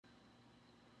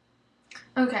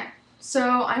Okay,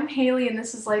 so I'm Haley and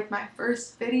this is like my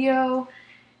first video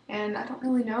and I don't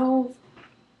really know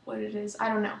what it is. I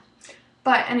don't know.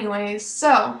 But anyways,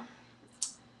 so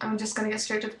I'm just gonna get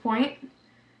straight to the point.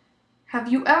 Have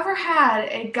you ever had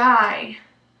a guy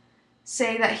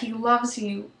say that he loves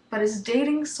you but is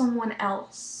dating someone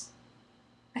else?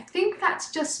 I think that's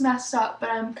just messed up, but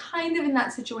I'm kind of in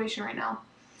that situation right now.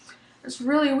 It's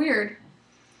really weird.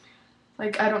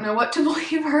 Like, I don't know what to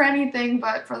believe or anything,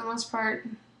 but for the most part,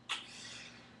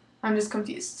 I'm just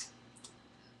confused.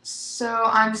 So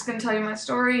I'm just going to tell you my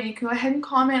story. You can go ahead and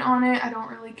comment on it. I don't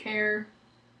really care.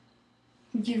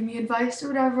 Give me advice or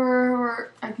whatever,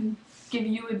 or I can give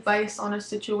you advice on a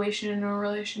situation in a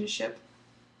relationship.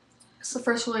 It's the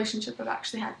first relationship I've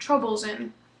actually had troubles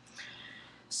in.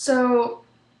 So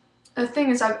the thing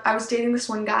is, I was dating this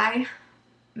one guy,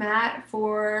 Matt,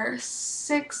 for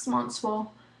 6 months.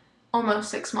 Well, almost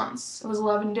 6 months. It was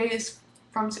 11 days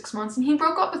from 6 months, and he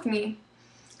broke up with me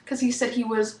because he said he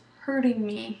was hurting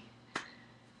me.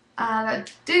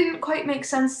 That didn't quite make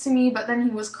sense to me, but then he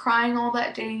was crying all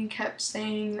that day and kept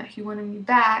saying that he wanted me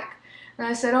back. And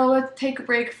I said, oh, let's take a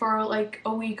break for like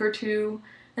a week or two.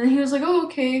 And then he was like, oh,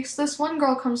 okay. So this one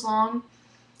girl comes along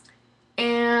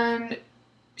and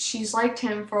she's liked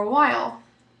him for a while.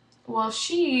 Well,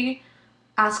 she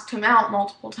asked him out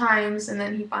multiple times and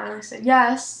then he finally said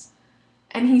yes.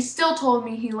 And he still told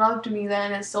me he loved me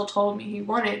then and still told me he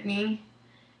wanted me.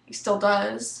 He still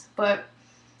does, but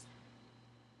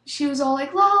she was all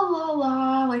like, la la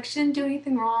la, like she didn't do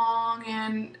anything wrong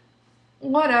and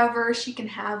whatever, she can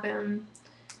have him.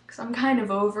 Because I'm kind of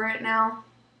over it now.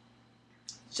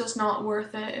 It's just not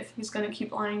worth it if he's gonna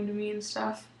keep lying to me and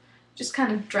stuff. Just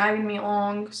kind of dragging me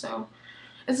along, so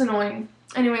it's annoying.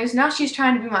 Anyways, now she's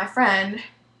trying to be my friend,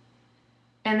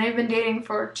 and they've been dating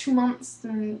for 2 months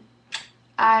and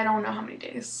I don't know how many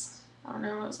days. I don't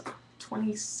know, it was like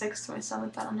 26th,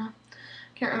 27th, I don't know.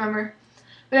 Can't remember.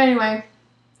 But anyway,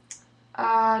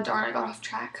 darn, I got off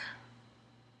track.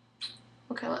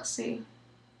 Okay, let's see.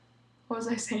 What was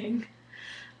I saying?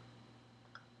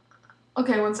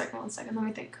 Okay, one second, let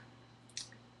me think.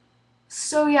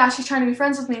 So yeah, she's trying to be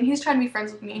friends with me and he's trying to be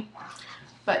friends with me.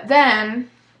 But then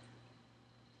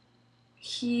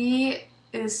he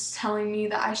is telling me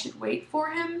that I should wait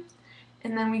for him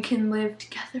and then we can live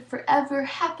together forever,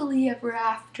 happily ever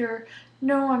after.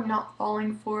 No, I'm not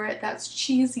falling for it. That's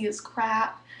cheesy as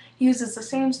crap. He uses the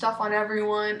same stuff on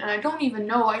everyone, and I don't even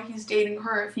know why he's dating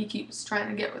her if he keeps trying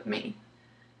to get with me.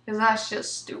 Because that's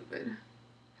just stupid.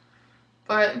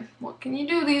 But what can you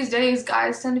do these days?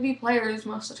 Guys tend to be players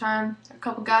most of the time. A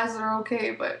couple guys that are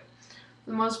okay, but for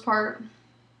the most part,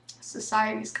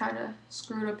 society's kind of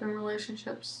screwed up in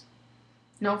relationships.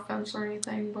 No offense or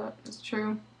anything, but it's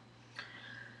true.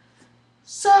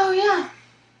 So yeah,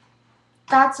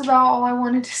 that's about all I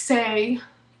wanted to say.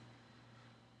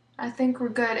 I think we're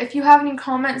good. If you have any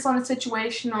comments on a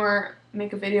situation or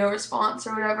make a video response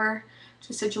or whatever to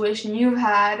a situation you've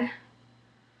had,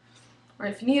 or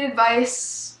if you need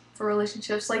advice for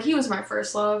relationships, like he was my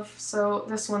first love, so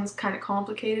this one's kind of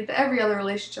complicated, but every other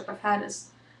relationship I've had it's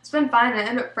been fine. I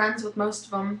end up friends with most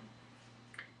of them,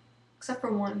 except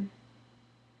for one.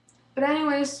 But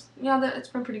anyways, yeah, it's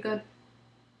been pretty good.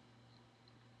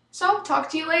 So, talk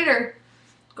to you later.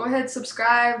 Go ahead,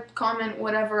 subscribe, comment,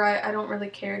 whatever. I don't really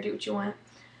care. Do what you want.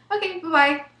 Okay,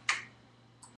 bye-bye.